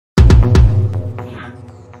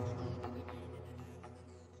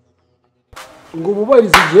ngo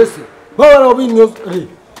bubarize igihe se baba binyoza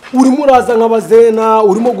urimo uraza nk'abazena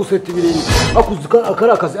urimo guseta ibirenge akuzi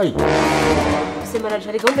akari akazi ayi se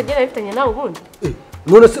manager gahunda ngera bifitanye nawe ubundi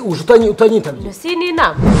none se uje utanyitabye si ni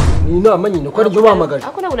inama ni inama nyine ko aribyo bamagaje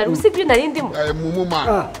ako nabona ari usibye nari ndimo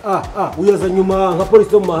uyaza nyuma nka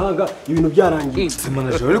polisi yo mu mahanga ibintu byarangiye se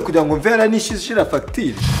manager uri kugira ngo mvera nishishira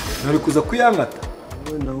facture nari kuza kuyankata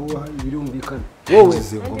wenda wowe birumvikana wowe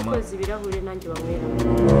ndikoze ibirahure nanjye bamwera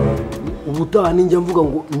ubutaha ninjya mvuga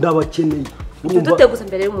ngo ndabakeneye duteguza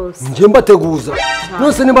mbere y'umunsi nje mbateguza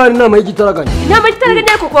nose niba ari inama y'igitaraganya inama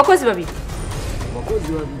y'igitaraganya ariko ku bakozi babiri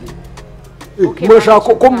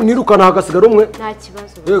murashaka ko nirukana hagasigara umwe nta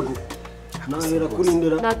kibazo yego nahera kuri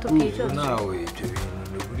ndera natubwije nawe ibyo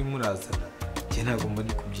bintu uri murazana je ntabwo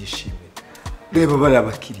mbari kubyishimira reba bari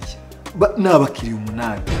abakiriya n'abakiriya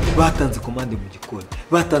 8 batanze komande mu gikoni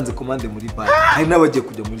batanze komande muri bar hari n'abagiye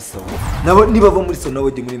kujya muri salon nabo nibava muri salon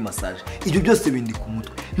bagiye muri massage ibyo byose bindi ku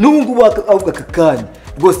mutwe n'ubu ngubu avuga kakanya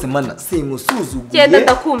rwose mana simusuzuguye genda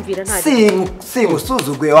ndakumvira nta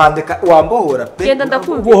simusuzuguye wandeka wambohora pe genda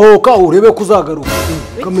ndakumvira ubohoka urebe kuzagaruka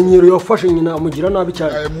kamenyero yafashe nyina amugira nabi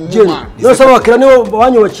cyane genda nose abakira nibo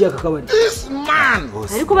banyubakiye akakabari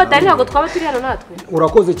ariko batari ntabwo twaba turi hano natwe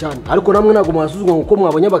urakoze cyane ariko namwe ntabwo mwasuzugwa ngo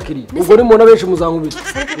mwabonye abakiriya ubwo ni mubona benshi muzankubira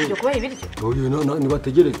ariko kubaha ibiryo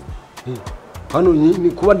nibategereze hano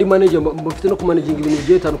ni kuba ndi manager bafite no kumanaginga ibintu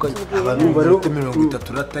bigiye bitandukanye abantu rero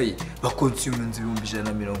 30 rataye bakonsumenza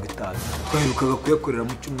 150 twaherukaga kuyakorera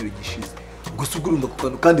mu cyumweru gishize ubwo sugurunda ku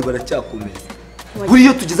kantu kandi baracyakomeza buri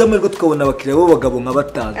iyo tugize amahirwe tukabona abakiriya b'abagabo nka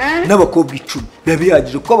 5 n'abakobwa 10 biba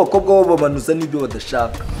bihagije ko abakobwa bo bamanuza n'ibyo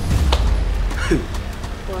badashaka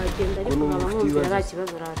wagenda ariko nkabamwumvira nta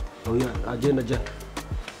kibazo rata oya agenda ajya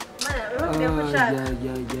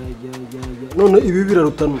none ibi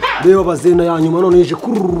birarutano reba bazena ya nyuma none yije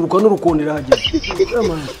kururuka n'urukondera hageze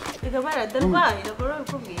rega baradarwaye ndakora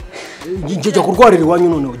bikubwiye njye kurwarira iwanyu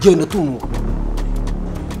none genda tumuka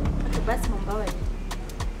basi mumbabaye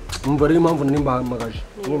umva rero impamvu nari mbahamagaje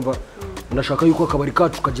urumva ndashaka yuko akabari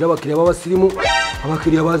kacu kagira abakiriya b'abasirimu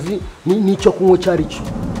abakiriya bazi n'icyo kunywa cyari cyo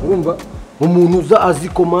urumva umuntu uza azi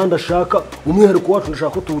komanda ashaka umwihariko wacu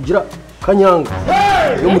ndashaka ko tuwugira Kanyanga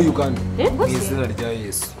yo muri Uganda mu izina rya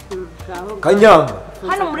Yesu Kanyanga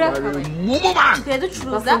hano muri akabari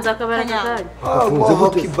ducuruza Kanyanga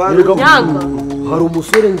hari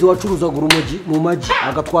umusore nzi wacuruzaga urumogi mu maji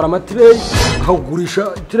agatwara amatireyi akagurisha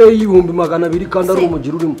tireyi y'ibihumbi 200 kandi ari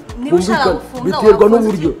umugi rurimo biterwa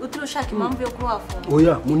n'uburyo uturushaka impamvu yo kuhafunga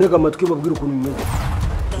oya munega amatwi babwira ukuntu bimeze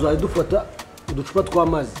tuzaye dufata uducupa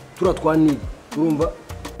tw'amazi turatwanira urumva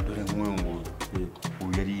dore nk'uyu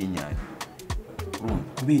ubu yari yinyanya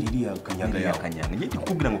kubera iriya Kanyanga ya Kanyanga ngiye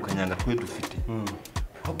kukubwira ngo Kanyanga twe dufite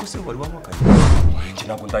ahubwo se wari wanywa Kanyanga nje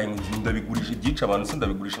ntabwo ndabigurisha byica abantu se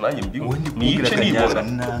ndabigurisha nanjye mbigo niyice nibona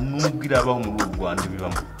nta nubwo irabaho muri u Rwanda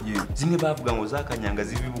bibamo zimwe bavuga ngo za Kanyanga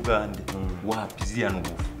zivi Bugande wapi ziyana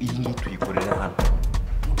ubufu iyi ngiyi tuyikorera hano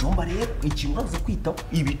Jomba rero ikintu uraza kwitaho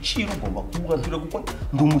ibiciro ugomba kuganira kuko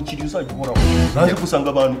ndi umukiriya uzajya uhoraho naje gusanga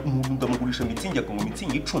abantu ndamugurisha mitsingi akango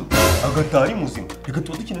mitsingi 10 agatari muzima reka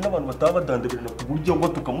tuba dukine n'abantu bataba badandaberana ku buryo ngo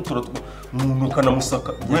tukamutora umuntu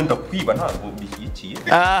kanamusaka wenda kwiba ntabwo bihikiye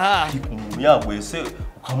umuntu yaguye se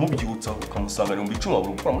ukamubyutsa ukamusanga mu bicuma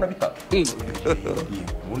buri gukora muri bitatu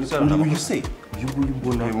ubundi sana uyu se uyu nguyu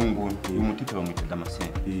mbona uyu mutipe bamwita Damascene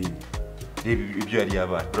reba ibyo yari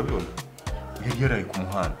yabaye urabibona yari yaraye ku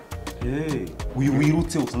muhanda uyu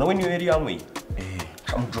wirutse usa nawe niyo yari yanyweye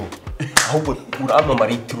camujo ahubwo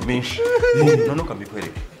uramamara litiro menshi none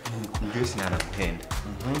ukambikwereka njyewe sinanaguhenda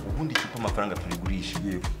ubundi icupa amafaranga turigurisha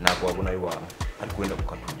ntabwo wabona ayo wawe ariko wenda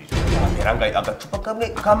kukaturira ameranga agacupa kamwe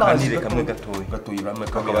k'amazi kamwe gatoya bamwe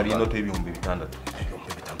kakabari inote y'ibihumbi 6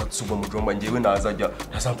 suba mujomba njyewe nazajya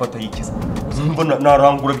ntazamfata yikiza mbona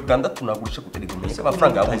narangura 6 nagurisha kuterega mbese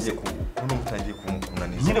amafaranga yabuze ku none mutangiye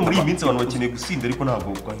kumunaniza nyine muri iyi minsi abantu bakeneye gusinda ariko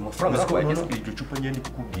ntabwo kwa amafaranga ko bageze kuri iryo cupa ngende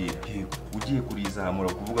kukubwira ugiye kurizamura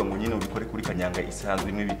kuvuga ngo nyine ubikore kuri Kanyanga isanzwe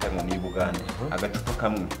imwe bita ngo ni Bugande agacupa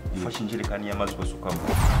kamwe ufashe injerekani y'amazi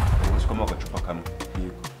basukamo agacupa kamwe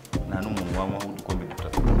nta n'umuntu wanywa udukombe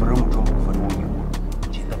 3 rero mujomba kuva ari wowe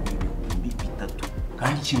genda kuri 3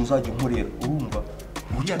 kandi ikintu uzajya nkorera urumva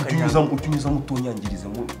utunyuza mutonyangiriza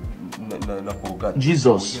ngo na korogate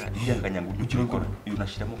Jesus ya Kanyanga uryo ukora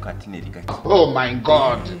unashiramo katineri gake oh my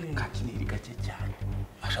god katineri gake cyane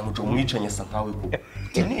ashamuco umwicanye sa nkawe ko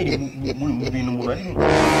katineri mu bintu murari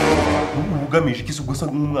ugamije iki gusa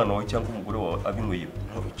n'umwana wawe cyangwa umugore wawe abinyweye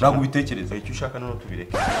ntabwo bitekereza icyo ushaka none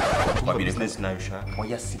tubireke kwa business nayo ushaka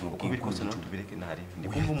oya si ngo kubikoze none tubireke ntari ndi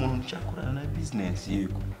kumva umuntu ushaka na business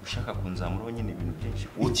yego ushaka kunzamura nyine ibintu byinshi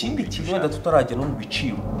ikindi kintu wenda tutarajya no mu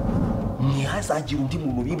biciro ntihazagira undi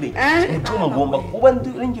muntu ubimenye Mwicupa ngomba kuba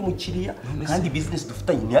ndi mukiriya kandi business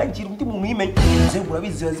dufitanye ntihagira undi muntu ubimenye nze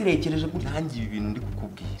urabizi wazirekereje gutya nanjye ibi bintu ndi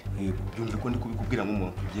kukubwira byumve ko ndi kubikubwira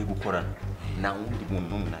nk'umuntu tugiye gukorana nta wundi muntu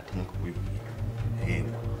n'umwe natinyuka kubibwira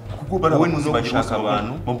kuko barawe n'ubuzima gushaka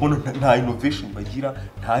abantu mbona nta innovation bagira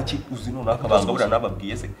ntaki uzi none akabanga bura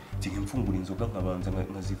nababwiye se ngiye mfungura inzoga nkabanza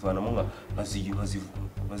nkazivanamo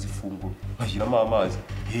nkazifungura nkashyiramo amazi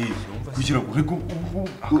kugira ngo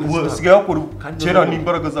usigaye akora kera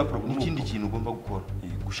n'imbaraga zakora n'ikindi kintu ugomba gukora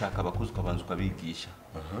gushaka abakozi ukabanza ukabigisha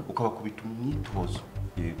ukabakubita imyitozo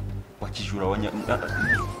wakijura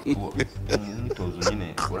imyitozo nyine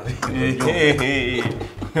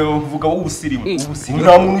uvuga w'ubusirimu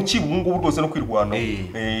nta muntu ukibungu rwose no kwirwana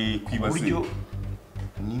kwibase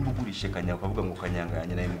nimba ugurishe Kanyanga ukavuga ngo Kanyanga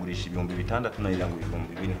yanjye nayo ngurisha 6,000 nayo ngo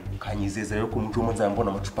 4,000 kanyizeza rero ko Mwicupa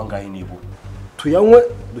nzambona amacupa ngahe nibo tuyanywe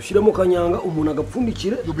dushyiremo Kanyanga umuntu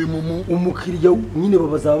agapfundikire umukiriya nyine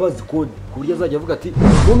babazaba bazi kode ku buryo azajya avuga ati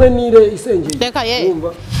mumenire isengeye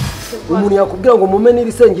umva umuntu yakubwira ngo mumenire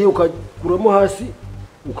isengeye ukakuramo hasi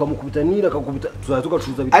ukamukubita nira akakubita tuzajya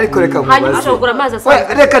tugacuruza bitatu ariko reka hanyuma ashobora amazi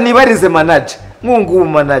asanzwe reka nibarize manager nkungu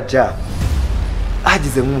manager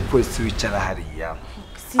hagize nk'umupolisi wicara hariya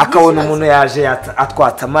akabona umuntu yaje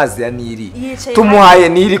atwatsa amazi ya Nili tumuhaye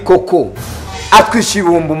Nili koko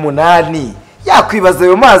atwishyuye 8,000 yakwibaza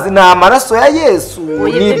ayo mazi ni amaraso ya Yesu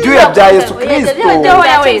ni ibyuya bya Yesu Kristo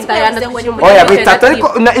oya bitatu ariko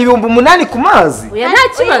 8,000 ku mazi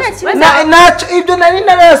nacyo ibyo nari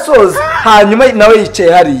narasoza hanyuma nawe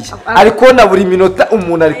yicaye hariya ariko na buri minota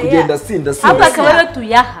umuntu ari kugenda sinda akaba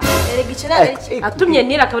tuyaha atumye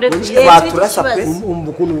Nili akaba baturasa pe umva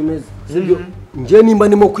ukuntu bimeze sibyo nje nimba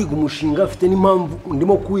ndimo kwiga umushinga afite n'impamvu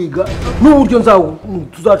ndimo kwiga n'uburyo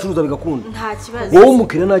tuzacuruza bigakunda nta kibazo wowe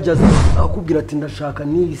umukiriya najyaza akubwira ati ndashaka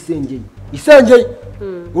Nili isengeye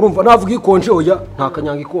urumva navuga ikonje oya nta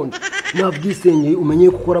Kanyanga ikonje navuga isengeye umenye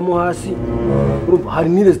gukoramo hasi urumva hari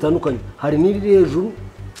Nili zitandukanye hari Nili hejuru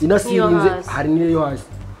inasirinze hari Nili yo hasi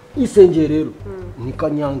isengeye rero ni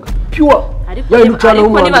Kanyanga pure ariko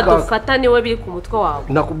niba dufata niwe biri ku mutwe wawe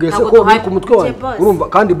nakubwiye se ko biri ku mutwe wawe urumva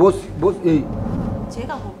kandi boss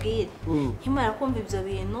cyeka nkubwire nkimara kumva ibyo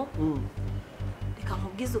bintu reka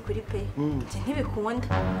nkubwize ukuri pe ntibikunda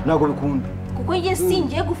ntago bikunda kuko njye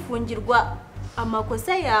singiye gufungirwa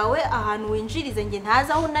amakosa yawe ahantu winjirize njye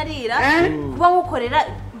ntazi aho narira kuba ngukorera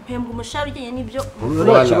mpembwa umushahara ujyanye n'ibyo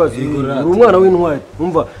uri umwana w'intwari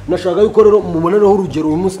umva nashaka yuko rero mubonereho urugero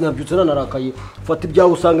uyu munsi nabyutse nanarakaye fata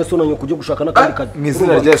ibyawe usange so nanyo kujya gushaka n'akandi kazi mu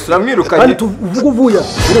izina rya Yesu uramwirukanye kandi tuvuga uvuya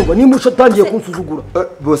urumva nimba utangiye kunsuzugura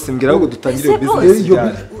bose mbwira ngo dutangire business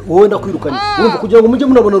wowe ndakwirukanye urumva kugira ngo mujye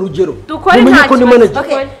munabona urugero mumenye ko ni manager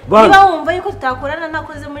niba wumva yuko tutakorana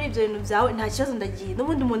nakoze muri ibyo bintu byawe nta kibazo ndagiye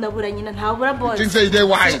n'ubundi umuntu abura nyina ntabura boss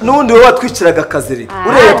n'ubundi wowe watwiciraga akazeri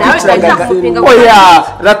uriya twiciraga oya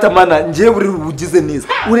ratamana ngiye buri bugize neza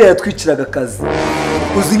uriya twiciraga akazi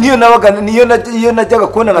uzi nkiyo nabaga niyo najyaga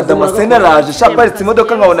kubona na Damascene araje shaparitse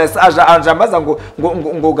imodoka nkabona anje amaza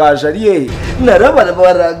ngo gaje ari hehe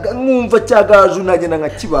narabaraga nkumva cyagaje unagenda nka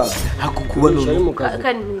kibaga hakukubona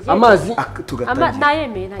amazi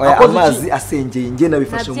amazi asengeye nge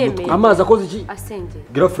nabifashe mu mutwe amazi akoze iki asengeye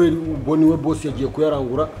girlfriend ubwo we boss yagiye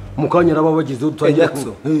kuyarangura mukanya raba bagizeho tutangiye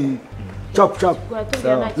chap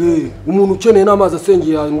umuntu ukeneye n'amazi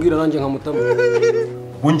asengeye yambwira nanjye nkamutama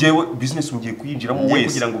bungewe business mugiye kuyinjiramo wese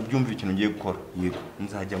kugira ngo byumve ikintu ngiye gukora yego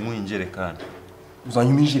nzajya mu injerekani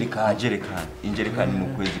uzanyuma injerekani mu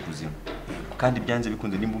kwezi kuzima kandi byanze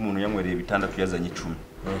bikunze nimba umuntu yanywereye 6 yazanye 10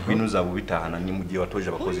 bino uzaba bitahana ni mu gihe watoje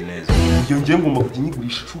abakozi neza iyo ngiye ngomba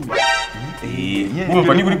kunyigurisha 10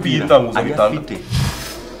 urumva niba uri kwiyitanguza bitandatu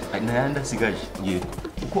nayanda sigaje yego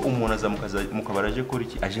uko umuntu azamukaza mukabaraje kora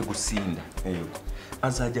iki aje gusinda yego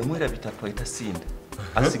azajya mwera 3 ahita sinda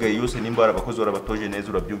asigaye yose nimba abakozi barabatoje neza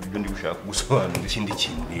urabyumva ibyo ndi gushaka gusobanura ikindi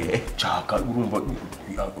kintu cyaka urumva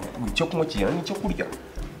icyo kunywa kiyana n'icyo kurya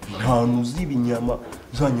nta nuziba inyama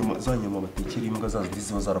zanyama batekera imbwa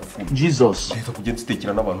ziba zarapfuye Jesus leta kugenda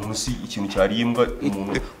zitekera n'abantu musi ikintu cyari imbwa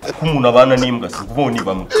umuntu abana n'imbwa si kuvuga ni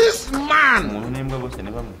bamwe umuntu n'imbwa bose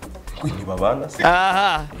ni bamwe ni babana se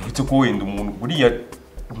uretse ko wenda umuntu buriya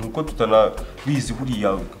nuko tutanabizi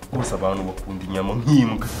buriya bose abantu bakunda inyama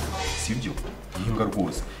nk'imbwa sibyo imbwa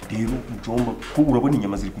rwose rero ujomba ko urabona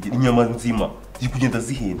inyama ziri kugenda inyama nzima ziri kugenda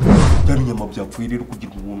zihenda cyane inyama byapfuye rero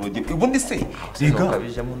kugira umuntu wajye ubundi se ziga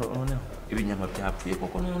kabijamo none ibinyama byapfuye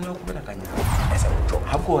koko none kubera Kanyanga ese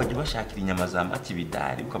habwo wajye bashakira inyama za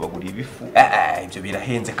makibidari ukabagura ibifu ibyo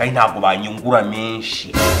birahenze kandi ntabwo banyungura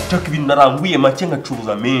menshi cyaka ibintu naranguye make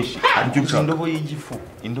nkacuruza menshi aribyo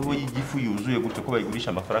indobo y'igifu yuzuye gutyo ko bayigurisha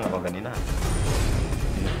amafaranga 800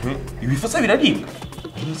 Ibifusa biraribwa.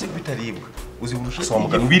 Nise bitaribwa. Uzi burusha so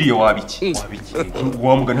mugana ubiriye wabiki.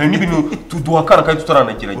 Wamugana hari n'ibintu tuduhakara kandi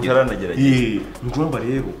tutaranageragera. Njomba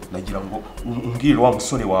rero nagira ngo umbwire wa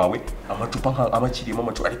musore wawe amacupa nka amakirimo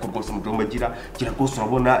amacupa ariko rwose mujomba gira rwose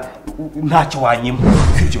urabona ntacyo wanyima.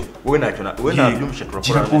 Sibyo? Wowe nabyo mushakura.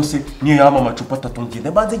 Gira rwose niyo yama amacupa 3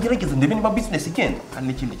 ngende banze gerageza ndebe niba business igenda. Kandi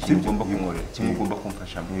n'ikindi kintu ugomba kunkorera. Kimwe ugomba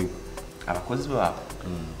kumfasha mwego. Abakozi babo.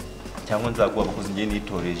 Cyangwa nzaguha abakozi ngiye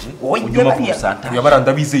nitoreje unyuma ku santa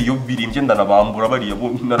yabaranda bize iyo birimbye ndanabambura bariya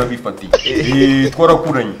bo narabifatiye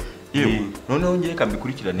twarakuranye noneho ngiye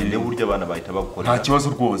kambikurikirane rero buryo abana bahita bagukorera nta kibazo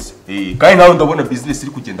rwose kandi nawe ndabona business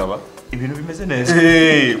iri kugenda ba ibintu bimeze neza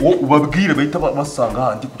ubabwire bahita basanga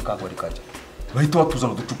handi ku kagwari kaje bahita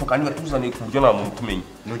batuzana uducupa kandi batuzane ku buryo nta muntu tumenye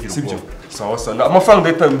sibyo sawa sana amafaranga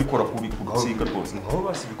leta mbikora kuri kutsiga rwose aho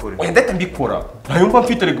basi bikore wenda mbikora nayo mba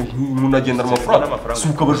mfite rego umuntu agenda amafaranga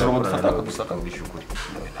suka bajara badufata akadusaka mbishukuri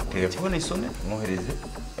telefone isone mwohereze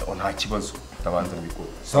nta kibazo tabanza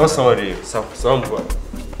mbikora sawa rero sawa mbwa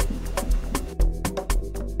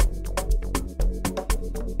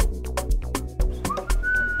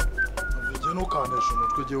no kanesha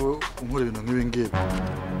umutwe jewe unkora ibintu nk'ibi ngibi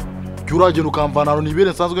uragenda ukamvanaro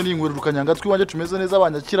nibere nsanzwe n'ingwere rukanyanga twiwanje tumeze neza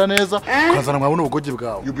abanyakira neza ukazana mwabona ubugogi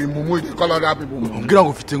bwawe umbwira ngo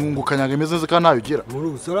ufite ngo kanyanga imeze neza kandi nabigira muri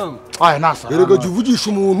usalamu nasa erega juvugisha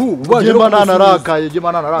umuntu ubanje nanarakaye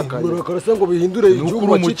barakarasa ngo bihindure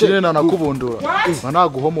igihugu umukire nanakubundura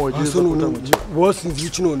banaguhomoye wasinze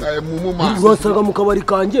iki none urasaga mu kabari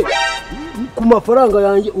kanje ku mafaranga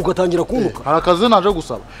yanjye ugatangira kunduka harakaze naje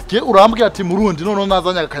gusaba je urambwiye ati murundi none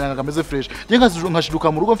nazanya kanyanga kameze fresh je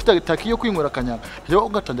nkashiduka mu rugo mfite takiyo kwinywera kanyanga je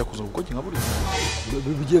ugatangira kuza ubugogi nka buri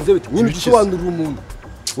bigenze bite nyine gisobanurira umuntu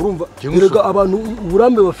urumva erega abantu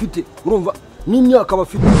uburambe bafite urumva n'imyaka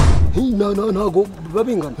bafite ntago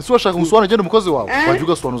babingana ese washaka umusobanuro genda umukozi wawe waje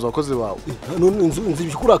ugasobanuza abakozi bawe none inzu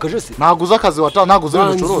bikurakaje se naguza akazi naguze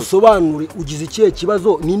ibicuruzwa usobanure ugize ikihe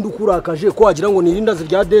kibazo ninde ukurakaje ko wagira ngo nirindaze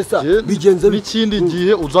rya desa bigenze n'ikindi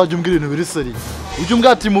gihe uzajya umbwira ibintu biri seri ujye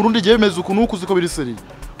umbwira ati mu rundi gihe bimeze uku nuko uziko biri seri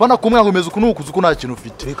bana kumwe ngo bimeze uku nuko uziko nta kintu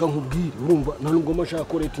ufite reka nkubwire urumva nta nubwo mashaka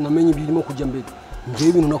ko leta namenye ibirimo kujya mbere ngiye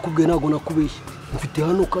ibintu nakubwiye ntago nakubeshye mfite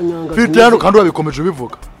hano kanyanga mfite hano kandi wabikomeje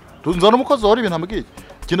bivuga tunzana umukozi wari ibintu ambwiye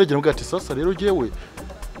kindagira ngo ati sasa rero jewe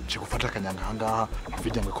nje gufata kanyanga hangaha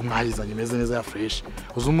mvugira ngo kumwayizanye imeze neza ya fresh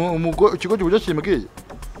uzumu ikigo cy'uburyo kimbwiye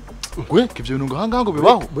ngwe kivyo bintu ngahanga ngo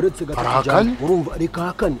bibaho buretse gatujyanye urumva reka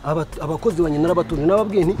hakane abakozi banye narabatunze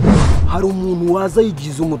nababwiye nti hari umuntu waza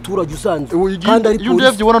yigize umuturage usanzwe kandi ari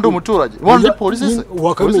polisi iyo ubona ndi umuturage ubona ndi polisi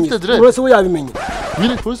wakamenye uretse we yabimenye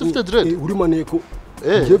nyine polisi ufite dread uri maneko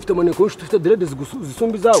je ufite maneko ufite dread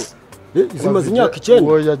zisumbi zawe zimaze imyaka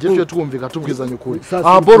 9 oya je twumvika tubwizanye ukuri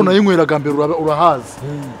boro nayinyweraga mbere urahazi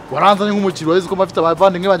waranzanye nk'umukiro wese ko bafite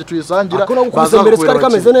abavandi nk'abanje tuyisangira baza mbere skari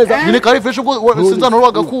kameze neza nyine kari fresh ubwo sinzana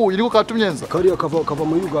ruwagakuye iriko katumyenza kari akava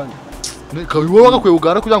mu Uganda kabiwo wagakwiye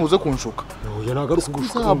Uganda kugira ngo uze kunshuka oya nagaruka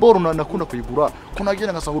gushuka boro nakunda kuyigura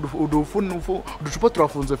kunagenda ngasanga uducupa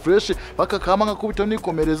turafunze fresh bakakama nkakubita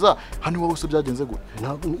nikomereza hani wowe se byagenze gute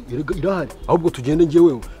irahari ahubwo tugende ngiye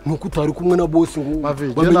wewe nuko utari kumwe na boss ngo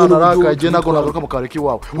bamenye naraka je nago nagaruka mu kareki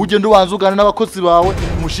wawe ugende ubanza ugane n'abakozi bawe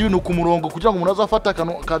mushibi no ku murongo kugira ngo umuntu azafata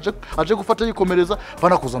akano aje gufata yikomereza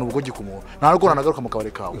banakuzana ubugogi ku muntu ntago nagaruka mu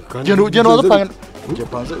kabari kawe gende wazapanga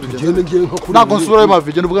tugende ngiye nko kuri nago nsura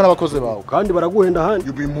y'amavi gende ubwo n'abakozi bawe kandi baraguhenda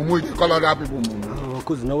handi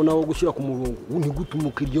abakozi nabo gushyira ku murongo ntigute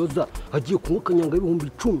umukiryoza agiye kunywa kanyanga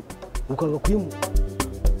y'ibihumbi 10 ukanga kwimu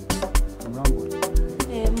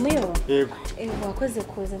muyo yego wakoze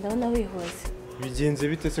kuza ndabona wihoze bigenze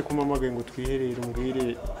bite se kumamagaye ngo twiherere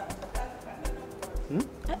umbwire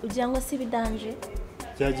ujyango si bidanje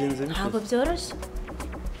byagenze bite ntabwo byoroshye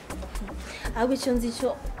ahubwo icyo nzi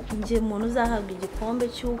cyo ngiye umuntu uzahabwa igikombe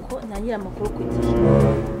cy'uko ntangira amakuru ku gihe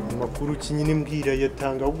amakuru kinyine mbwira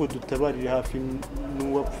yatanga ahubwo dutabarire hafi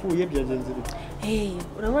n'uwapfuye byagenze bite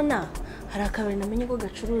urabona hari akabari namenye ko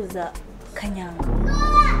gacuruza kanyanga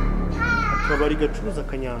akabari gacuruza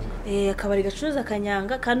kanyanga akabari gacuruza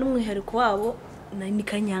kanyanga kandi umwihariko wabo ni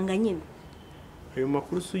kanyanga nyine ayo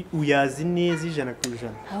makuru uyazi neza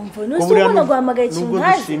 100%. Nubwo guhamagaye ikintu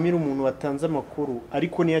ntazi dushimira umuntu watanze amakuru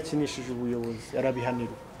ariko niyo akinishije ubuyobozi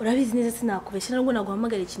arabihanira urabizi neza sinakubeshya nubwo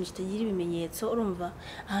naguhamagara ikintu kitagira ibimenyetso urumva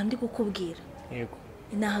ahandi kukubwira yego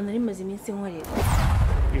ina hano ari maze iminsi nkorera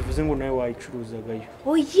bivuze ngo nawe wayicuruzagayo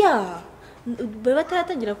oya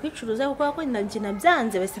bataratangira kwicuruza kuko ko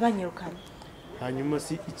nabyanze base banyirukana hanyuma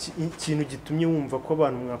si ikintu gitumye wumva ko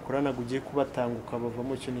abantu mwakorana gugiye kubatanguka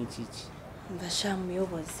bavamo cyo n'iki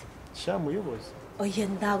ndashamuyobozi shamuyobozi oya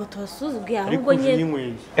ndago tubasuzuguye ariko ahubwo nyine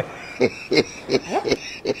ninyweye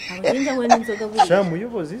abagenja ngo n'inzoga buri sha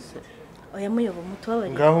muyobozi se oya muyobo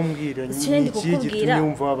mutubabari ngaho mbwira Ikindi iki kukubwira. gitumye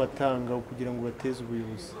wumva wabatanga kugira ngo bateze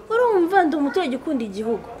ubuyobozi urumva ndi umuturage ukunda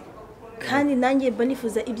igihugu kandi nanjye mba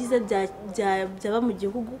nifuza ibyiza byaba mu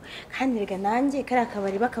gihugu kandi rega nanjye kariya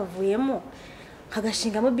kabari bakavuyemo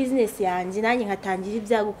nkagashingamo bizinesi yanjye nanjye nkatangira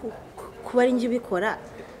ibyago kuba ari njye ubikora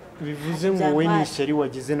bivuze ngo wowe n'ishyari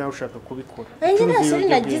wagize nawe ushaka kubikora nanjye nta shyari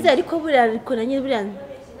nagize ariko buriya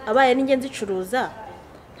abaye n'ingenzi icuruza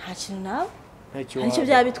nta kintu nawe nicyo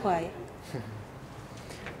byaba bitwaye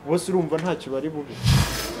bose urumva ntacyo bari bube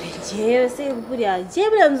jewe se buriya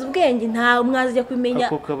nzi ubwenge nta mwazi ujya kubimenya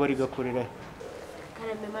ako kabari gakorera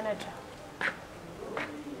karame manager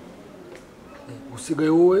usigaye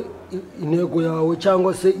wowe intego yawe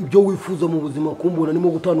cyangwa se ibyo wifuza mu buzima kumbona nimo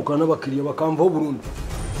gutandukana n'abakiriya bakamvaho burundu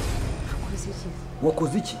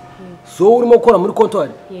wakoze iki so urimo gukora muri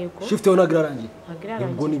kontwari Yego. shift yawe ntabwo irarangiye Irarangiye.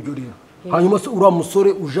 ubwo nibyo rero hanyuma se uriya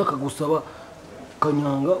musore uje akagusaba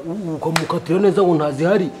Kanyanga ukamukatira neza ngo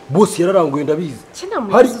ntazihari bose yararanguye ndabizi kina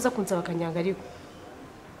muzi uza kunsaba Kanyanga ariko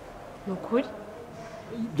nukuri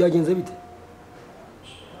byagenze bite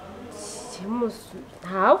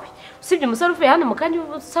ntawe usibye umusore uvuye hano mukandi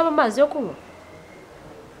usaba amazi yo kunywa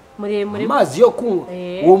muremure amazi yo kunywa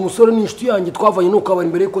uwo musore ni inshuti yanjye twavanye nuko abari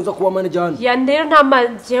imbere yuko nza kuba manager hano ya rero nta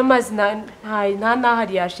mazi nta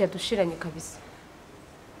n'ahari yaje yadushiranye kabisa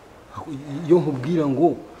iyo nkubwira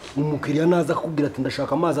ngo umukiriya naza akubwira ati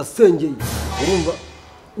ndashaka amazi asengeye urumva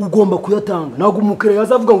ugomba kuyatanga ntabwo umukiriya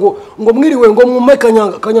yazavuga ngo mwiriwe ngo mwume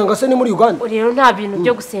Kanyanga se ni muri Uganda rero nta bintu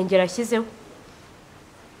byo gusengera ashyizeho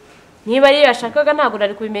niba ariyo yashakaga ntabwo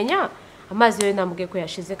nari kubimenya amazi yo namubwiye ko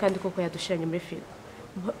yashize kandi koko yadushiranye muri firigo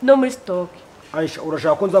no muri stock Aisha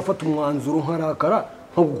urashaka ko nzafata umwanzuro nkarakara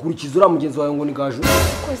nko gukurikiza uriya mugenzi wawe ngo ni gaju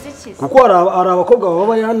kuko hari abakobwa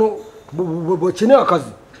baba hano bakeneye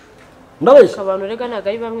akazi ndabeshya abantu rega ntabwo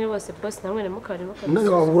ari bamwe bose bose namwe nemukarimo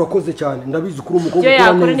urakoze cyane ndabizi kuri umukobwa ibyo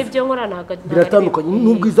yakora n'ibyo nkora ntabwo biratandukanye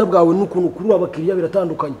n'ubwiza bwawe n'ukuntu kurura abakiriya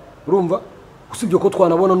biratandukanye urumva usibye ko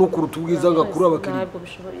twanabona n'ukuruta ubwiza ngakurura abakiriya ntabwo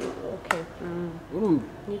bishoboye urumva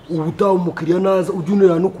ubu utaha umukiriya naza ujya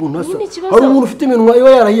unera n'ukuntu asa hari umuntu ufite iminwa iba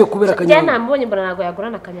yarahiye kubera Kanyanga njye namubonye mbona ntabwo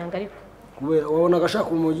yagurana Kanyanga ariko kubera wabona agashaka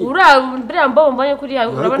umujyi uriya mbobo mbonye kuriya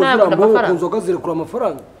urabona yabona amafaranga ku nzoga zirekura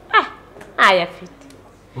amafaranga ntayafite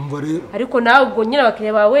ariko nawe ubwo nyine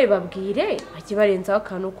abakiriya bawe babwire bajye barenzaho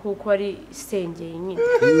akantu kuko ari isengeye nyine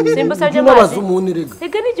simba usabye amazi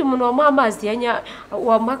rega n'igihe umuntu wamuha amazi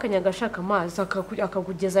wamuha Kanyanga ashaka amazi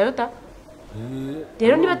akakugezayo ta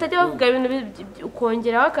rero niba atajya bavuga ibintu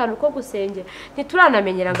ukongeraho akantu ko gusengera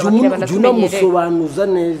ntituranamenyera ngo abakiriya banatumenyere unamusobanuza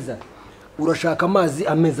neza urashaka amazi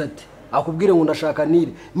ameze ati akubwire ngo ndashaka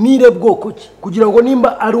nire bwoko ki kugira ngo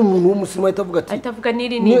nimba ari umuntu w'umusirimu ahita avuga ati ahitavuga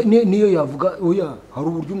niyo yavuga oya hari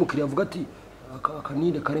uburyo umukiriya avuga ati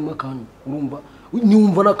akanire karimo akantu urumva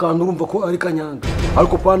niwumva n'akantu urumva ko ari Kanyanga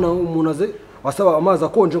ariko pana umuntu aze wasaba amazi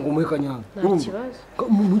akonje ngo umuhe Kanyanga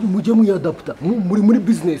mujye muyadaputa muri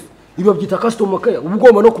business ibi byita customer care uba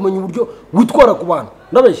ugomba no kumenya uburyo witwara ku bantu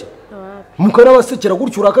ndabeshya mukanabasekera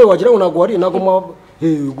gutyo urakaye wagira ngo ntabwo wari ntabwo mwaba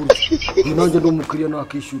gutyo nanjye ndi umukiriya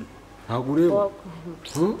nakishyura ntabwo ureba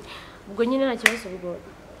ubwo nyine nta kibazo ubwo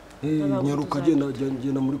nyaruka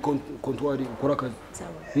genda muri kontwari ukora akazi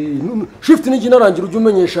shift n'igihe inarangira ujye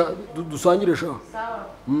umenyesha dusangire sha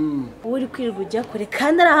uri kwirirwa ujya kure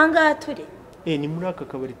kandi ari ahangaha turi ni muri aka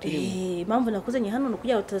kabari turimo impamvu nakuzanye hano ni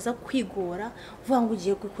ukugira ngo utaza kwigora uvuga ngo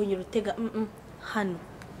ugiye kongera utega hano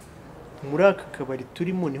muri aka kabari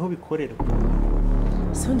turimo niho bikorerwa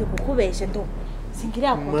sibundi kukubeshya ndo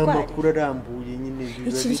singiriya kontwari amakuru arambuye nyine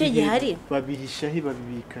ikintu cyo gihari babihishahe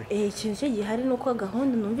babibikahe ikintu cyo gihari ni uko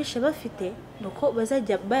gahunda numvishe bafite ni uko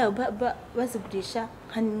bazajya bazigurisha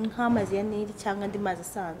nk'amazi ya Nili cyangwa andi mazi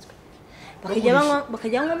asanzwe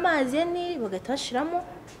bakajya banywa amazi ya Nili bagahita bashyiramo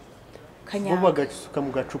Kanyanga bagasuka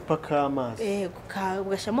mu gacupa k'amazi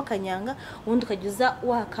ugashyiramo Kanyanga ubundi ukajya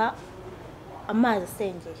waka amazi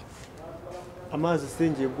asengeye amazi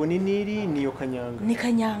asengeye ubwo ni Nili niyo Kanyanga ni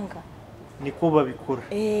Kanyanga niko babikora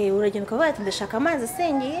uragenda ukavuga ati ndashaka amazi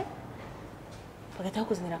asengeye bagahita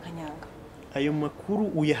bakuzanira Kanyanga ayo makuru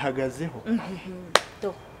uyahagazeho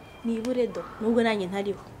nibure nubwo nanjye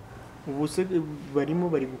ntariho ubu se barimo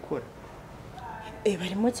bari gukora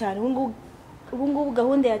barimo cyane ubu ngubu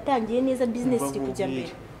gahunda yatangiye neza business iri kujya mbere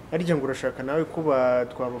ariko ngo urashaka nawe ko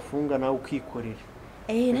twabafunga nawe ukikorera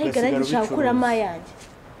nawe igaragaje gukuramo ayanjye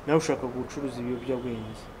nawe ushaka gucuruza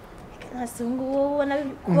ibiyobyabwenge hasi ngubu ubona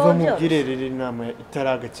umva mubwirerere inama itari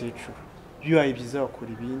agakecuru iyo wayibyiza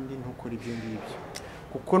wakora ibindi ntukora ibyo ngibyo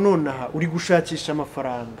kuko nonaha uri gushakisha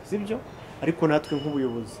amafaranga sibyo ariko natwe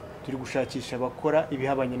nk'ubuyobozi turi gushakisha abakora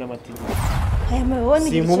ibihabanye n'amategeko aya mubona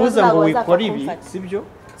sinkubuza ngo wikora ibi sibyo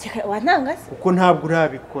wantanga se kuko ntabwo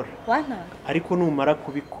urabikora wantanga ariko numara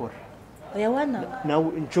kubikora oya wantanga nawe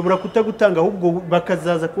nshobora kutagutanga ahubwo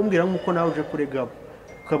bakazaza kumbwira nk'uko nawe uje kuregabo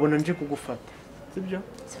ukabona nje kugufata sibyo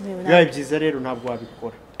bibaye byiza rero ntabwo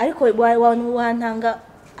wabikora ariko wantanga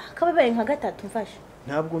akababaye nka gatatu mfashe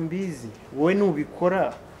ntabwo mbizi wowe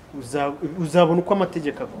nubikora uzabona uko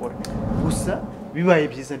amategeko akora gusa bibaye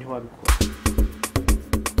byiza ntiwabikora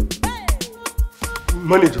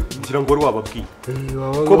manager ngira ngo wari wababwiye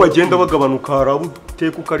ko bagenda bagabanuka harabu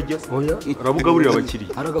uteka ukarya arabugaburira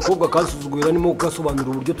abakiriya hari agakobwa kasuzugura arimo gasobanura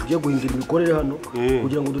uburyo tugiye guhindura imikorere hano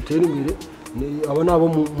kugira ngo dutere imbere aba nabo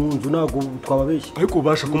mu nzu ntabwo twababeshya ariko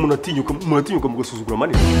ubasha ko munatinyuka mugasuzugura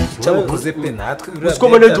manager cyabuze pe natwe uko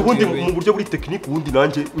manager ubundi mu buryo buri tekinike ubundi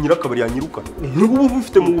nanjye nyirakabari yanyirukana n'ubu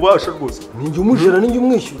bufite mu bubasha rwose ninjye umujera ninjye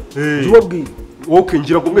umwishyura tubabwire okay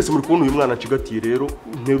ngira ngo mwese muri kubona uyu mwana acigatiye rero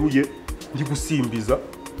nteruye ndi gusimbiza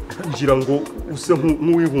ngira ngo use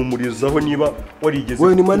nk'uwihumurizaho niba warigeze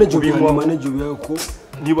we ni manager ko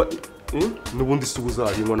niba n'ubundi se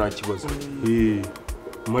uzabinywa nta kibazo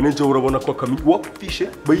manager urabona ko akamenya wapfishe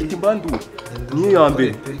bayita imbandura niyo ya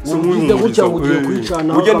mbere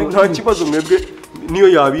nta kibazo mwebwe niyo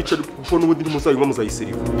yabica kuko n'ubundi ntimuzayinywa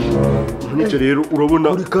muzayiseriva manager rero urabona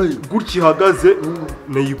gutya ihagaze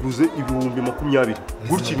nayiguze 2020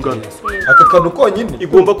 gutya ingana aka kantu konyine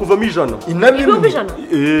igomba kuvamo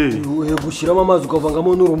 100 gushyiramo amazi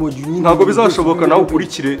ukavangamo n'urumogi ntabwo bizashoboka nawe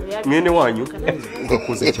ukurikire mwene wanyu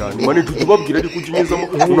ugakoze cyane manager ubabwira ariko ujye unyuzamo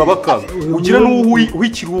unabakaza ugira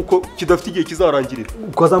n'uw'ikiruhuko kidafite igihe kizarangirira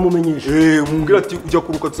ukazamumenyesha umubwira ati ujya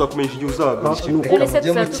kuruka tuzakumenyesha igihe uzagaruka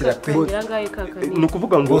ni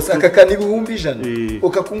ukuvuga ngo aka kantu 100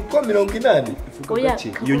 ukakunguka 80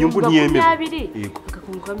 iyo nyungu ntiyemewe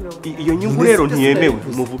iyo nyungu rero ntiyemewe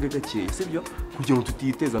muvuge gake sibyo kugira ngo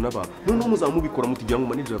tutiteza n'abantu noneho muzamubikora mutigira ngo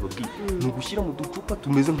manager ababwiye ni ugushyira mu ducupa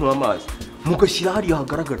tumeze nk'amazi mugashyira hariya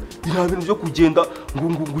hagaragara nta bintu byo kugenda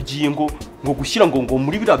ngo ugiye ngo gushyira ngo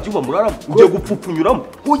muri biriya byuma muraramo ugiye gupfupfunyuramo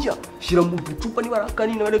oya shyira mu ducupa niba ari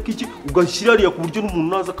akanini ariko iki ugashyira hariya ku buryo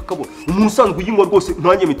n'umuntu naza akakabona umuntu usanzwe uyinywa rwose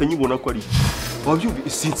ntanjye mpita nyibona ko ari wabyumva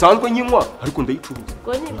sinsanzwe nyinywa ariko ndayicuruza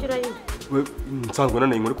nsanzwe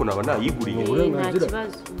nanayinywa ariko naba nayiguriye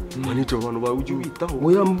manager abantu bawe ujye ubitaho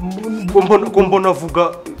ko mbona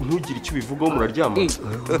avuga ntugire icyo ubivugaho muraryamana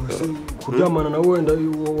kuryamana nawe wenda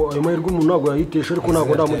ayo mahirwe umuntu ntabwo yayitesha ariko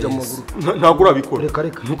ntabwo ndamujya mu maguru ntabwo urabikora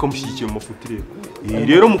ntukamushyigikiye mu mafuti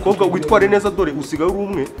rero mukobwa witware neza dore usigaye uri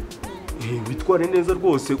umwe witware neza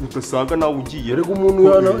rwose udasanga nawe ugiye rego umuntu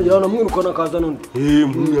yanamwirukana akazana undi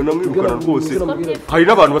umuntu yanamwirukana rwose hari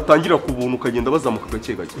n'abantu batangira ku buntu ukagenda bazamuka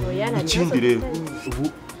gake gake ikindi rero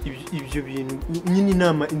ibyo bintu nyine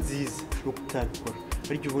inama nziza yo kutabikora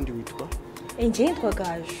ariko ubundi witwa njye nitwa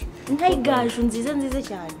gaju intayigaju nziza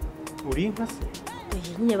cyane uri inka se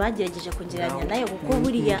nyine bagerageje kugereranya nayo kuko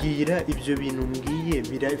buriya mbwira ibyo bintu mbwiye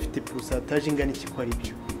birafite pourcentage ingana iki ko ari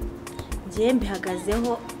byo njye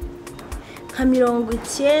mbihagazeho nka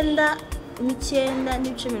 99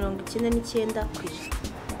 n'ibice 99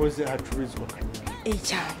 koze hacururizwa kanyanga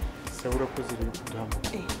cyane sabura koze rero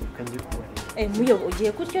kuduhamagara kandi kubarira muyo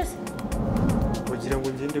ugiye gutyo se ugira ngo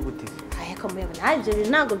ngende guteze aya kamuyobo ntabyo bintu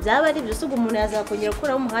ntabwo byaba ari byo sugo umuntu yazakongera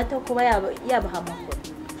gukora umuhate wo kuba yabaha amakuru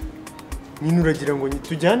nyine uragira ngo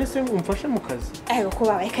tujyane se umfashe mu kazi ko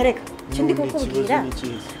babaye kareka ikindi kukubwira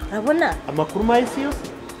urabona amakuru mahisi yose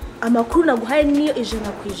amakuru naguhaye niyo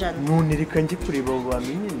 100%. None reka njye kureba abo bantu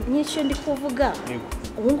nyine. Nicyo ndi kuvuga.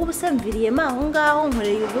 Ubu ngubu samviriyemo aho ngaho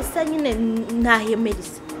nkoreye ubusa nyine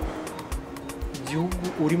ntahemerisa. Igihugu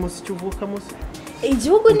urimo se cyo uvukamo se?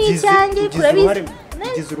 Igihugu ni icyanjye kurabizi.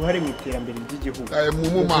 Ugize uruhare mu iterambere ry'igihugu.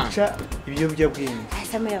 Guca ibiyobyabwenge.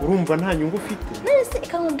 Urumva nta nyungu ufite. Nese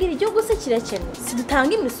ikamubwira igihugu se kirakene.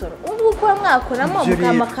 Sidutanga imisoro. Ubu uko mwakoramo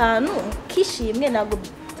mukamakanu kishimwe nago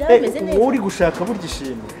byameze neza. Uri gushaka burya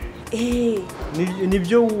ishimwe.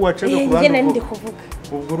 Nibyo wacaga ku bantu.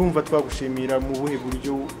 Ubwo urumva twagushimira mu buhe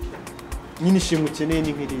buryo nyine ishimwe ukeneye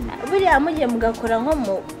ni nkiriya. Buriya mugiye mugakora nko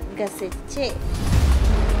mu gaseke.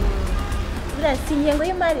 Buriya sinyengo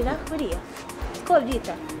y'Imarira buriya. Ko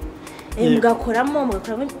byita. Mugakoramo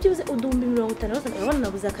byuze udumbi 50 urabona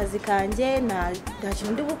nabuze akazi kanje nta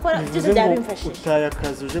kintu ndi gukora byose byabimfashije. Utaye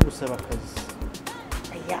akazi uje gusaba akazi.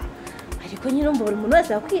 Aya. Ariko nyine buri muntu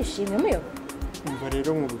wese akwishimye muyo. Umva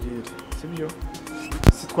rero nkubwire sibyo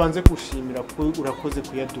sitwanze gushimira ko urakoze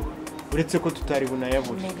kuyaduha uretse ko tutari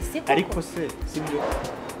bunayabura ariko se sibyo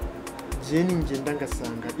je ningenda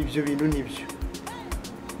ngasanga ibyo bintu nibyo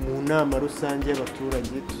mu nama rusange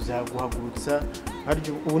y'abaturage tuzaguhagurutsa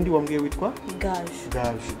haryo ubundi wambwiye witwa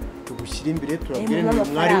Gaju tugushyira imbere turabwire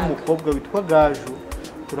mwari w'umukobwa witwa Gaju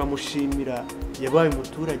turamushimira yabaye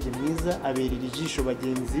umuturage mwiza aberera ijisho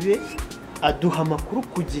bagenzi be aduha amakuru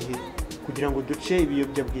ku gihe kugira ngo duce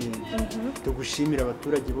ibiyobyabwenge tugushimira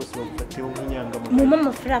abaturage bose bagufateho nk'inyangamugayo mu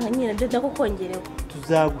amafaranga nyine byo ndakukongereho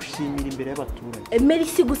tuzagushimira imbere y'abaturage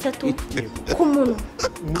merci gusa tu ku muntu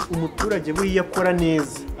umuturage we yakora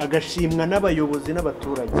neza agashimwa n'abayobozi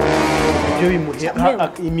n'abaturage ibyo bimuhe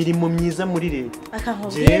imirimo myiza muri leta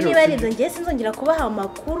akankubwira niba ari ngiye sinzongera kubaha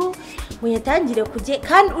amakuru ngo nyatangire kujye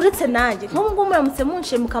kandi uretse nanjye nk'ubu ngubu muramutse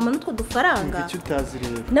munshe mukama n'utwo dufaranga icyo utazi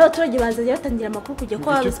rero n'abaturage bazajya batangira amakuru kujya ko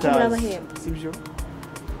murabahemba sibyo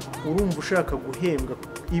urumva ushaka guhembwa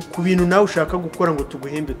ku bintu nawe ushaka gukora ngo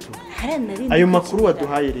tuguhembe tu ayo makuru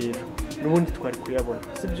waduhaye rero n'ubundi twari kuyabona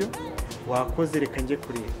sibyo wakoze reka njye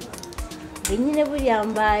kureba nyine buriya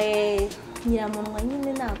mbaye nyiramunwa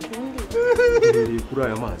nyine nakundi kuri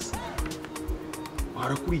aya mazi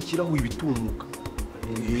harakurikiraho ibitumuka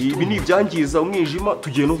ibi ni ibyangiza umwijima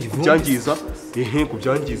tugiye no kubyangiza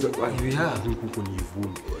kubyangiza kuko ni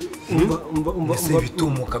ivumbi mbese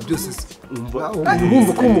ibitumuka byose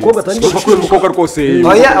urumva ko umukobwa atangiye kuko umukobwa rwose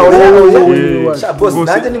boss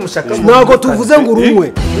nanjye nimushaka ntago tuvuze ngo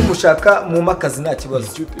urumwe nimushaka mu makazi nta kibazo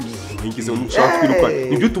ngize umushaka twirukana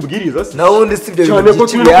nibyo tubwiriza se naho ndi sibyo cyane ko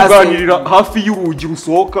turi kuganirira hafi y'urugi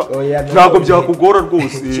rusohoka ntago byakugora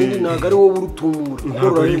rwose ikindi ntago ari wowe urutumura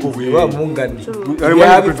ntago ari wowe wa mungani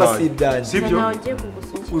yabifasi ibyanjye sibyo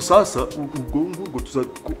usasa ubwo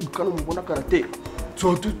tuzakana mubona karate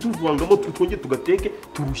tuvangamo twonge tugateke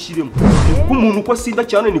turushyiremo kuko umuntu uko asinda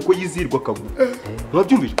cyane niko yizirwa akagura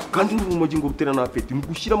mwabyumvise kandi n'urumogi ngo rutera n'apeti ni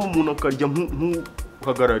gushyiramo umuntu akarya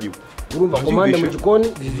nk'uhagarariwe urumva komande mu gikoni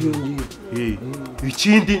ziziyongera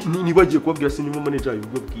ikindi nibagiye kubabwira sinimo manager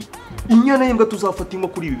y'ubwo bwiye inyana y'imbwa tuzafata inka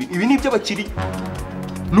kuri ibi ni iby'abakiriya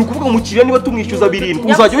ni ukuvuga umukiriya niba tumwishyuza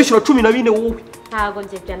 7 uzajya wishyura 14 wowe ntago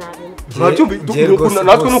njye bya nabintu mwabyumvise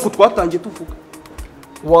natwe nuko twatangiye tuvuga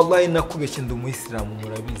wallahi nakubeshye ndi umuyisilamu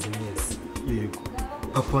murabizi neza yego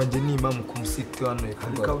papa wanjye ni imamu ku musiti hano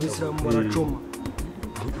ariko abisilamu baracoma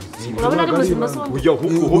urabona ari muzima so ujya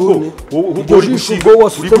huko ujishigo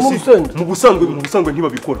wasutse mu rusenda mu busanzwe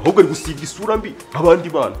ntibabikora ahubwo ari gusiga isura mbi abandi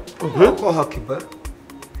bana hakiba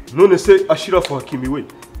none se ashirafu hakimiwe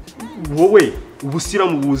wowe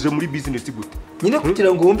ubusiramu buje muri business gute nyine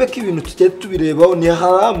kugira ngo wumve ko ibintu tujye tubirebaho ni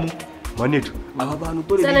haramu manager aba bantu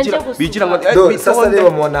dore bigira ngo sasa reba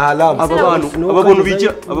mwana haramu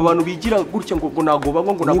aba bantu bigira gutya ngo nago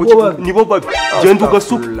bangwa ngo nago nibo babi genda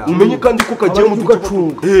ugasuka umenye kandi ko kagiye mu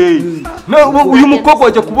ducunga uyu mukobwa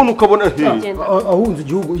wajya kubona ukabona ahunze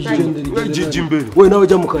igihugu imbere we nawe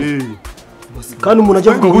jya mu kazi kandi umuntu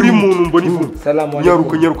ajya kuvuga buri muntu mbona ivu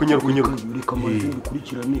nyaruka reka amazi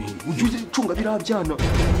bikurikirane ujye cunga birabyana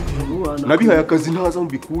nabihaye akazi ntaza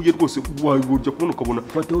mbikuye rwose wajya kubona ukabona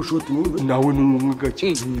fateho shoti numve nawe n'umwe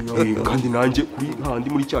gake kandi nanjye kuri handi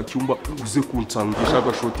muri cya cyumba uze kunsangisha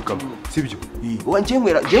agashoti kamwe sibyo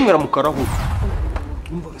njyemwera mu karahure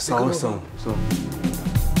sawa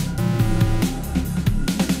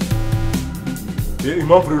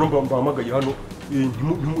impamvu rero mbahamagaye hano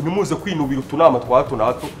ntimuze kwinubira utunama twa hato na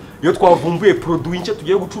hato iyo twavumbuye produit nshya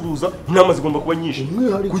tugiye gucuruza inama zigomba kuba nyinshi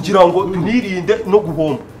kugira ngo tunirinde no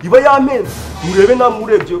guhomba iba yamenze murebe namwe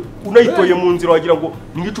urebye unayitoye mu nzira wagira ngo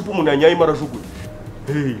ni nk'icupa umuntu yanyaye marajuguye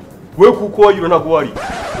we kuko wayiro ntago wari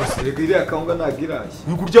rega iriya kawunga nagirashya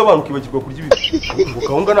ni kurya abantu ukibagirwa kurya ibintu ngo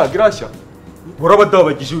kawunga nagirashya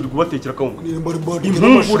warabadabagije uri kubatekera kawunga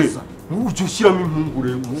impungure ujye ushyiramo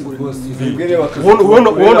impungure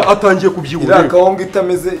ubona atangiye kubyibura iriya kawunga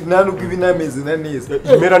itameze nta nubwo iba inameze na neza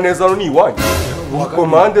imera neza hano ni iwanyu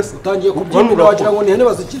komande se utangiye kubyibura wagira ngo ni ihene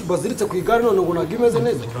baziritse ku igare none ngo ntabwo imeze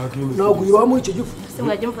neza ntabwo uyibaha muri icyo gifu se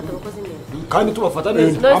mwajya mufata abakozi neza kandi tubafata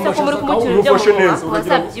neza none se ko muri kumukira umufashe neza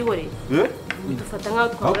wazabyihoreye dufata nk'aho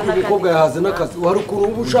twabura n'akandi umukobwa yahaze n'akazi wari ukuntu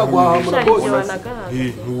uba ushaka guhahamura rwose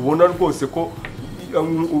ntubona rwose ko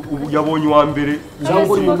yabonye uwa mbere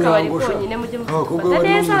cyangwa uri mu mihango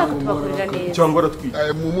cyangwa aratwite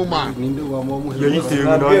ninde wamuha yayitewe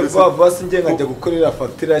ntabwo vavasi njye nkajya gukorera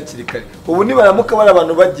fagitire hakiri kare ubu nibaramuka bari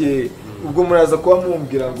abantu bagiye ubwo muraza kuba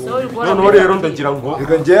mumbwira ngo noneho rero ndagira ngo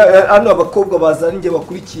hano abakobwa baza ari njye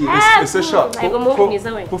bakurikiye ese sha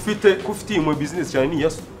ko ufite iyi business cyane ni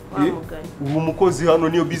yaso ubu umukozi hano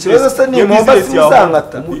niyo business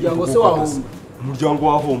umuryango se wahomba umuryango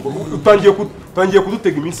wahomba utangiye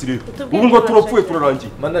kudutega iminsi rero ubu ngo turapfuye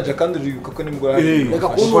turarangiye manager kandi uribuka ko nimugora reka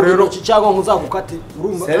kumva rero cyangwa nkuzagukate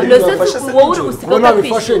urumva wowe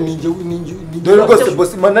nabifashe ninjye dore rwose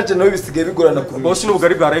boss manager nawe bisigaye bigorana ku boss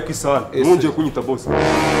n'ubugari bwaraye ku isahani mwongeye kunyita boss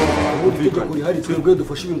ubundi itegeko rihari twebwe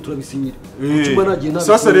dufashe ibintu turabisinyira Mwicupa nagiye nta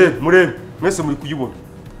sasa rero murebe mwese muri kuyibona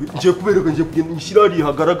ngiye kubereka ngiye kugenda nyishyira hariya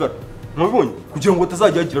hagaragara mwabibonye kugira ngo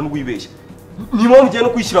batazajya hagira n'uwibeshya ni mpamvu ugiye no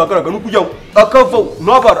kuyishyira ahagaragara no kugira ngo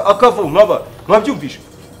akavaho ntabara mwabyumvishe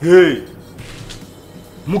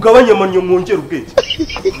mugabanye amanyo mwongera ubwenge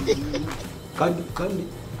kandi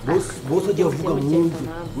boss agiye avuga mwumve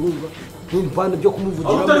urumva n'impande byo kumuvugira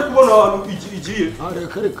aho utari kubona ahantu igiye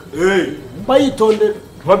reka bayitondera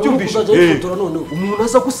mwabyumvishe umuntu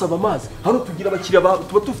aza gusaba amazi hano tugira abakiriya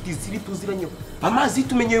tuba dufite iziri tuziranyeho amazi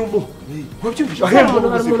tumenyeye umuha mwabyumvishe hari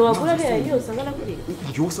umuntu wagura ariya yose angana kuriya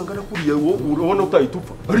yose angana kuriya urabona utahita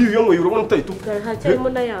upfa ariyo uyanyweye urabona utahita upfa haracyarimo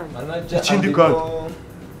n'ayandi ikindi kandi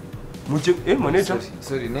manager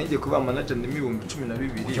sorry nanjye kuba manager ndimo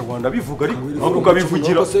 12,000 ujya Rwanda bivuga ariko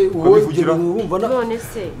ukabivugira none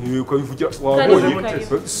se ukabivugira wabonye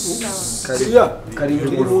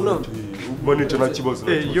karindwi mu nama manager nta kibazo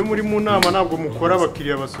iyo muri mu nama ntabwo mukora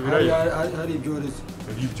abakiriya basubirayo hari ibyorezo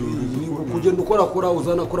kugenda ukorakora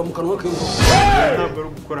uzanakora mu kanwa k'ingo ntabwo ari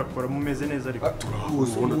ugukorakora mumeze neza ariko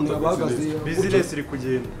business iri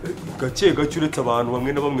kugenda gake gake uretse abantu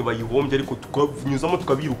bamwe na bamwe bayihombye ariko tukanyuzamo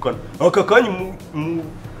tukabirukana aka kanya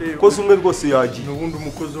umukozi umwe rwose yagiye n'ubundi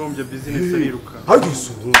umukozi uhombye business ariruka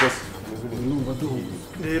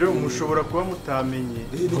rero mushobora kuba mutamenye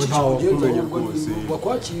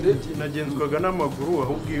bakwakire nagenzwaga n'amaguru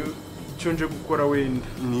ahubwo icyo nje gukora wenda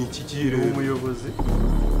ni iki kire umuyobozi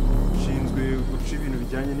ushinzwe guca ibintu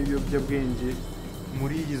bijyanye n'ibiyobyabwenge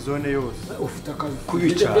muri iyi zone yose ufite akazi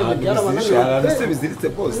kubica ahantu biziritse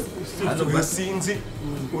bose hano basinzi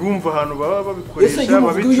urumva ahantu baba babikoresha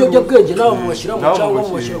ibiyobyabwenge nawe mubashyira mu cyangwa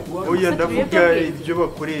mubashyira ku bandi oya ndavuga ibyo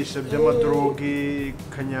bakoresha by'amadroge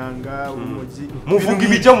kanyanga urumogi muvuga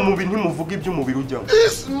ibijya mu mubiri ntimuvuga iby'umubiri ujyamo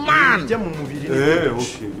ibijya mu mubiri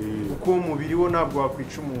kuko umubiri wo ntabwo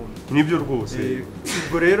wakwica umuntu nibyo rwose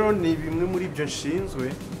ubwo rero ni bimwe muri ibyo nshinzwe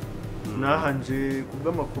nahanje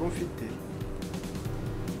kubw'amakuru mfite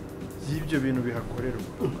y'ibyo bintu bihakorerwa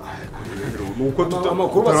nuko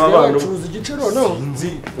amakuru basigaye bacuruza igiciro no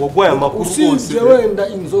nzi wagwaye amakuru rwose usibye wenda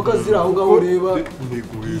inzoga ziri aho ngaho ureba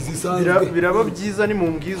izisanzwe biraba byiza ni mu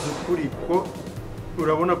mbwiza ukuri ko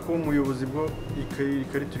urabona ko umuyobozi bwo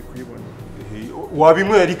ikari turi kuyibona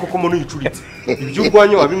wabinywera ariko ko muntu yicuritse ibyo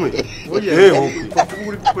urwanya wabinywera kuko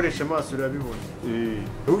uri gukoresha amaso urabibona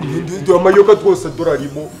amayoga rwose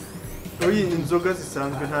dorarimo inzoga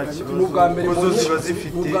zisanzwe nta kibazo kuko ziba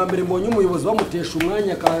zifite n'ubwa mbere mbonye umuyobozi bamutesha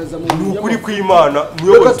umwanya akaza mu ni ukuri kw'Imana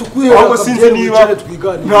muyobozi aho sinzi niba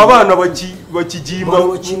nta bana bakigimba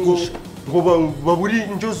ngo baburi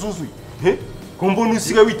indyo zuzuye ko mbona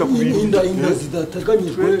usigaye wita ku bintu inda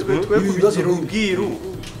zidateganyijwe ibibazo ubwiru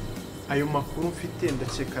ayo makuru mfite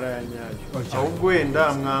ndakeka aranyayo ahubwo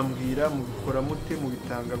wenda mwambwira mubikora mute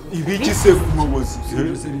mubitanga ibiki se umuyobozi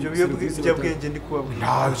ibyo biyobyabwenge ndi kubabwira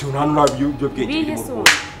ntabyo biyobyabwenge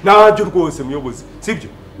ntabyo rwose muyobozi sibyo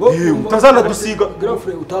utazanadusiga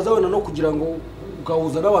utazabona no kugira ngo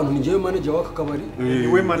ugahuza n'abantu ngewe manager w'aka kabari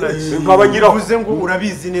niwe manager nkaba nyiraho uvuze ngo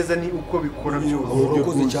urabizi neza ni uko bikora byose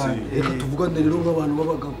urakoze cyane reka tuvugane rero nk'abantu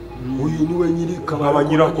b'abagabo uyu niwe nyiri kabari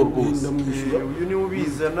nyirako rwose uyu niwe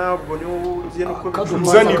ubizana ubwo niwe ugiye nuko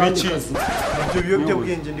bizana ibiki ibyo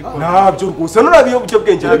biyobyabwenge ndi ko ntabyo rwose none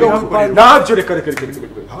biyobyabwenge ntabyo reka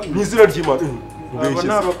ni izina ry'Imana aba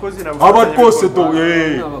ni abakozi aba rwose do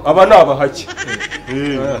aba ni abahake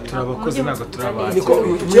turabakozi ntabwo turabana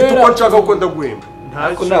niko nshaka ko ndaguhemba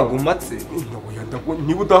ariko ntabwo umatse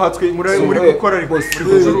niba udahatswe muri gukora ariko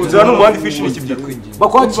uzana n'umuhanda ifishi n'iki byatwingiye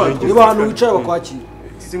bakwakira niba ahantu wicaye bakwakira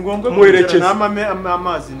si ngombwa muherekeza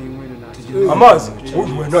amazi ni inywere nta amazi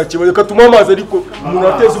nta kibazo reka tumuhe amazi ariko umuntu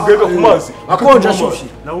ateza ubwega ku mazi akonje ashyushye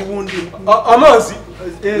naho ubundi amazi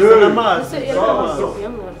amazi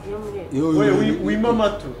wima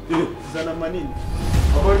amato zana manini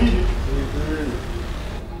amanini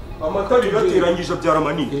amata bigateranyije abyara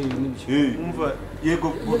manini umva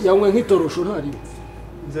yego yanywe nk'itorosho ntari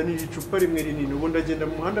nzanira icupa rimwe rinini ubundi agenda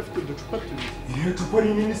mu muhanda afite uducupa tubiri iri cupa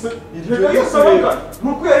rinini se iryo yose abangana ni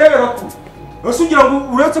ukwiyarebera kure ese ugira ngo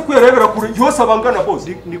uretse kwiyarebera kure yose abangana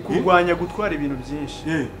bose ni kurwanya gutwara ibintu byinshi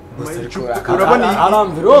urabona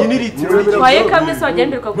iyi ni litiro waye kamwe se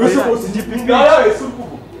wagenderwa kure bose igipinga ese uri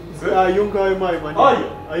kuvuga ayo ngayo manini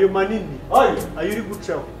ayo manini ayo uri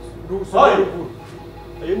gucaho ruguru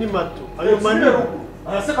ayo ni mato ayo manini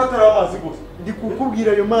arase katara amazi gusa ndi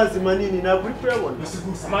kukubwira ayo mazi manini ntabwo uri kuyabona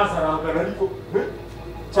amazi arangana ariko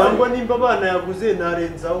cyangwa nimba abana yaguze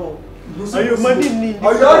narenzaho ayo manini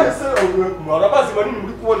ayarese amazi manini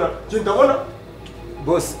muri kubona genda bona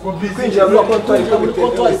boss kwinjira muri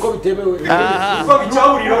kontwari ko bitemewe uko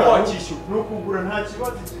bicaburira wakishyura no kugura nta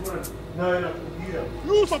kibazo kibona nawe nakubwira.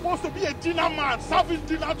 You supposed to be a dinner man, serving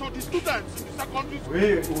dinner to the students in the secondary school.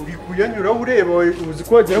 We uri kuyanyura ureba uzi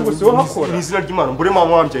ko wagira ngo siho hakora. Ni izina ry'Imana mbure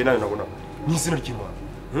mama wambyaye nawe nabona. Ni izina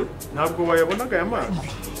ry'Imana. Ntabwo wayabonaga aya mazi.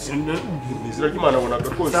 Ni izina ry'Imana abonaga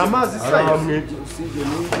rwose. Zamazi saya.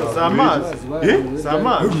 Zamazi.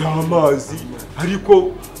 Zamazi. Nta mazi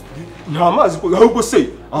ariko nta mazi ahubwo se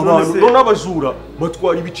abantu none abajura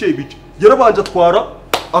batwara ibice yarabanje atwara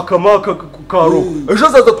akamaka karo ejo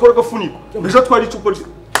azaza atwara agafuniko ejo atwara icupa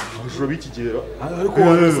abajura bikigera ariko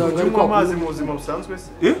wasanga ariko amazi mu buzima busanzwe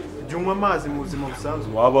se jyunywa amazi mu buzima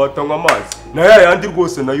busanzwe wabatanywa amazi na yandi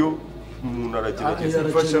rwose nayo umuntu aragerageza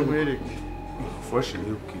mfasha nkwereke ufashe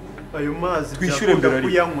ayo mazi twishyure mbere ari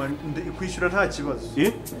kuyanywa kwishyura nta kibazo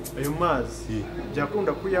ayo mazi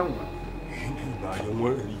byakunda kuyanywa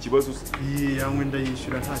nayanywa ikibazo se yanywe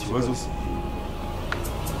ndayishyura nta kibazo se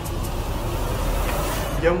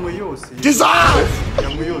yanywe yose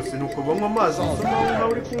yanywe yose nuko banywa amazi usoma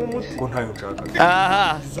uri kunywa umuti ko ntayo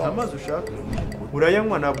nshaka amazi ushaka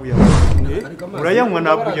urayanywa ntabwo uyanywa urayanywa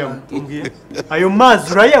ntabwo uyanywa ayo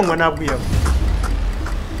mazi urayanywa ntabwo uyanywa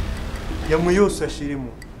yanywe yose ashirimo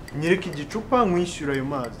nyereka igicupa nkwishyura ayo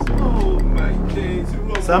mazi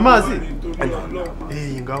si amazi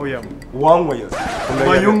ngaho yanywa wanywa ya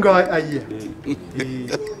wanyunga aye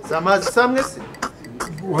si amazi samwe se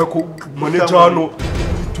wako manager hano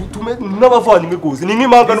n'abavandimwe rwose ni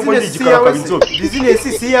nk'impanga n'ubwo ndi igikarakaba inzobe business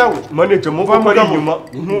si yawe manager mu ko ari inyuma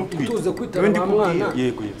tuze kwitana mwana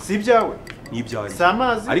yego si ibyawe ni ibyawe si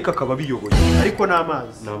amazi ariko akaba biyoboye ariko ni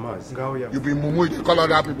amazi ngaho yanywa You be mumu, you call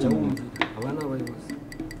other people. abana abayobozi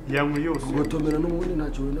yanywe yose gutomera n'ubundi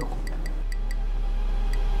ntacyo wenda ko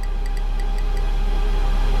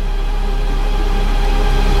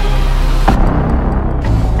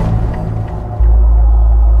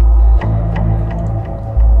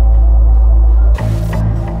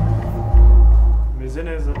meze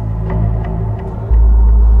neza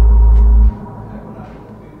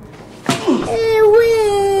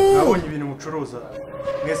nabonye ibintu mucuruza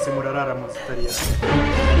mwese murarara mu zitariya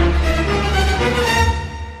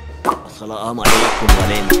Assalamualaikum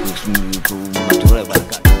warahmatullahi wabarakatuh.